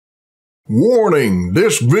Warning,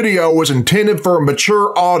 this video is intended for a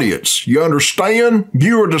mature audience. You understand?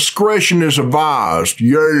 Viewer discretion is advised.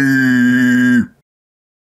 Yay!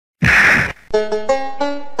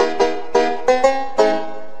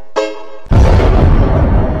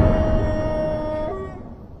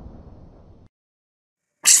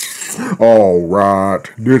 Alright,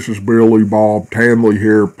 this is Billy Bob Tanley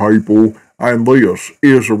here, people, and this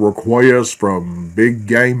is a request from Big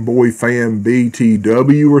Game Boy Fan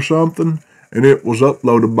BTW or something, and it was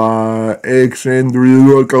uploaded by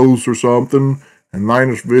Xandrecos or something, and the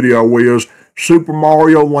latest video is Super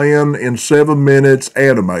Mario Land in 7 minutes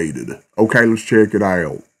animated. Okay, let's check it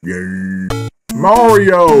out. Yay!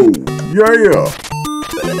 Mario! Yeah!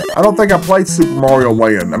 I don't think I played Super Mario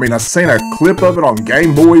Land. I mean, I've seen a clip of it on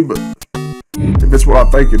Game Boy, but if that's what I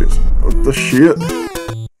think it is. What the shit?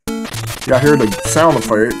 Yeah, I hear the sound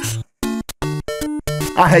effects.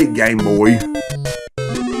 I hate Game Boy.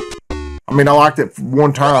 I mean, I liked it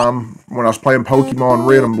one time when I was playing Pokemon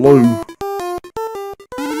Red and Blue.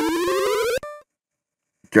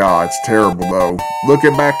 God, it's terrible though.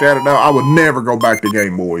 Looking back at it now, I would never go back to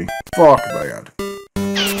Game Boy. Fuck that.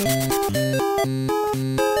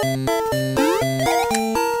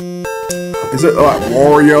 Is it like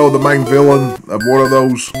Wario, the main villain of one of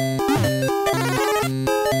those?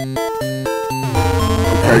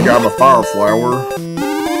 Okay, got my fire flower.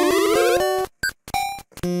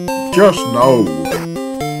 Just no.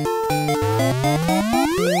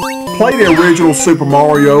 Play the original Super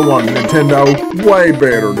Mario on Nintendo. Way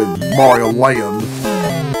better than Mario Land.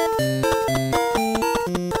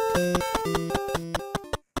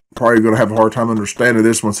 Probably gonna have a hard time understanding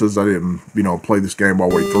this one since I didn't, play this game all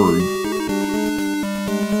the way through.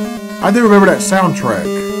 I do remember that soundtrack.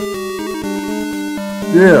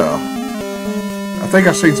 Yeah. I think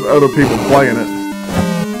I've seen some other people playing it.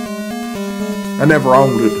 I never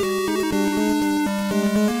owned it.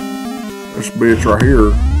 This bitch right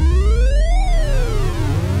here.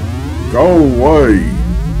 Go away.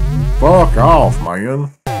 Fuck off, man.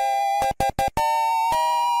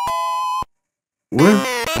 What?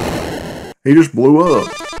 He just blew up.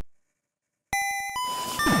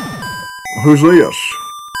 Who's this?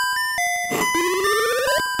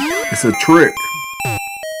 It's a trick.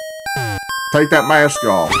 Take that mask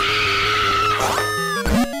off.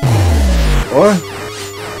 What?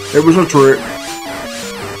 It was a trick.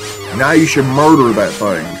 Now you should murder that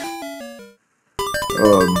thing.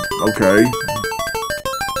 Okay.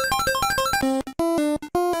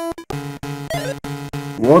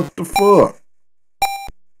 What the fuck?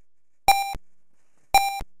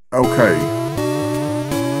 Okay.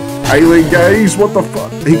 Alien gaze? What the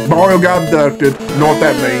fuck? Mario got abducted. You know what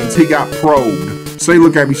that means? He got probed. See,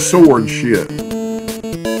 look at me, sword shit.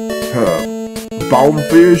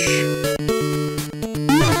 Bonefish?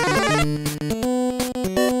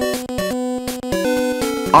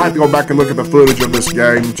 I have to go back and look at the footage of this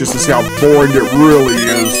game just to see how boring it really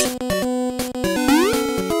is.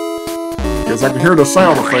 Because I can hear the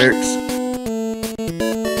sound effects.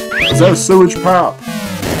 Is that a sewage pipe?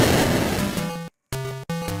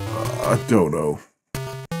 I don't know.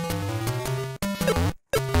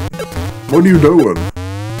 What are you doing?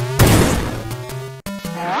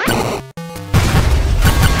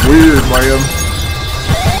 Weird, man.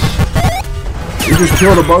 You just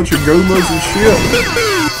killed a bunch of Goombas and shit.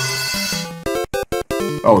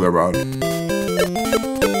 Oh, they're right.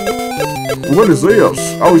 What is this?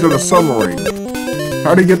 Oh, he's in a submarine.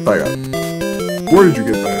 How'd he get that? Where did you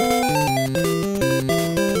get that?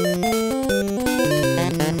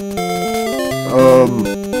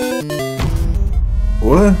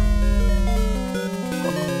 What?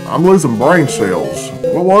 I'm losing brain cells.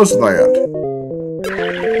 What was that?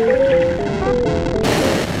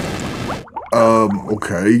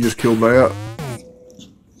 Okay, you just killed that.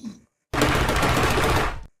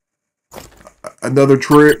 Another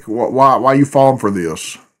trick? Why are you falling for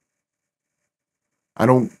this? I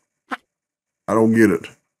don't get it.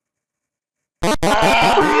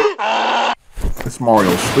 This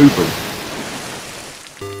Mario's stupid.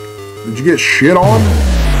 Did you get shit on?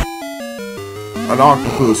 An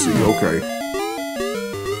octopusy, okay.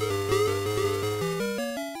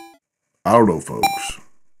 I don't know, folks.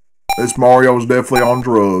 This Mario's definitely on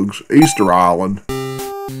drugs. Easter Island.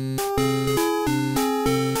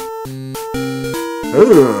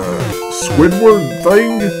 Squidward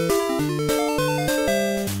thing?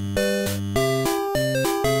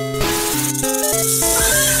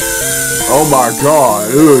 Oh my god.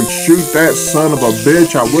 Ugh, shoot that son of a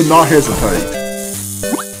bitch. I would not hesitate.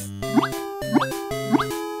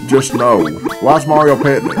 Just no. Why is Mario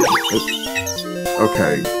petting it?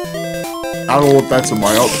 Okay. I don't know what that's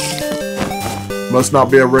about. Must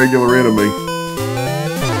not be a regular enemy.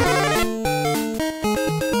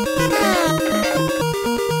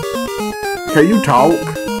 Can you talk?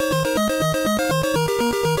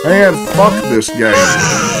 Man, fuck this game.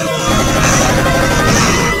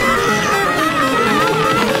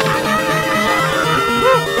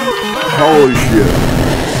 Holy shit.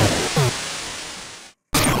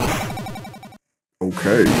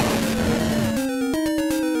 Okay.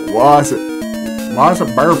 Why is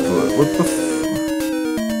it barefoot? What the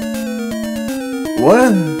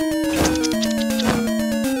what?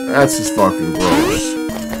 That's just fucking gross.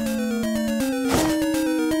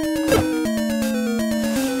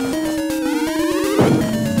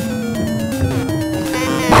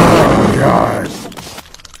 Oh god.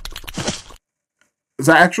 Is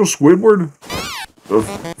that actual Squidward? The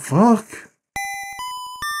fuck?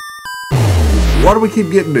 Why do we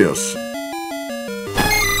keep getting this?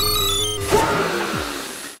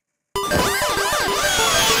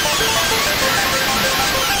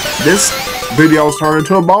 This video's turned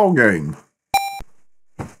into a ball game.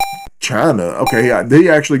 China. Okay, did he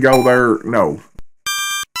actually go there? No.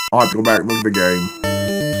 I'll have to go back and look at the game.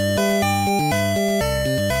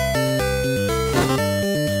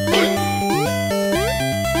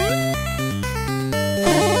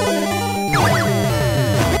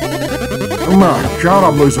 Oh my god,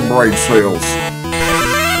 I'm losing brain cells.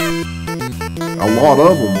 A lot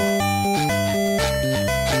of them.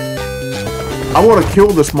 I want to kill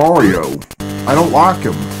this Mario. I don't like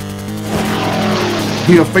him.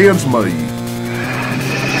 He offends me.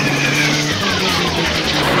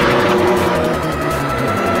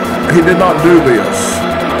 He did not do this.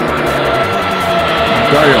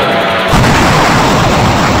 Damn.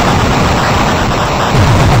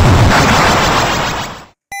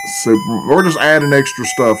 So we're just adding extra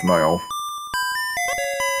stuff now.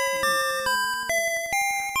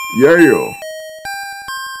 Yeah.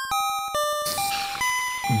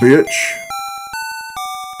 Bitch.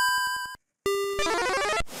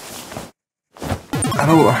 I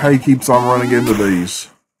don't know how he keeps on running into these.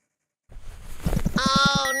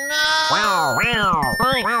 Oh no!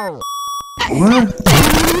 What?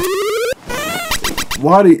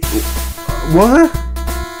 Why do you... What?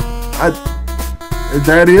 Is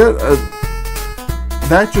that it?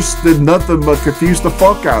 That just did nothing but confuse the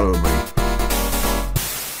fuck out of me.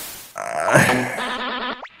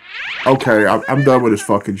 Okay, I'm done with this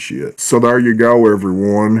fucking shit. So there you go,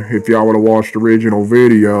 everyone. If y'all want to watch the original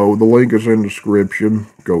video, the link is in the description.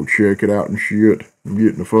 Go check it out and shit. I'm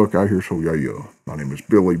getting the fuck out of here, so yeah. My name is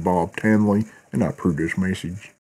Billy Bob Tanley, and I approve this message.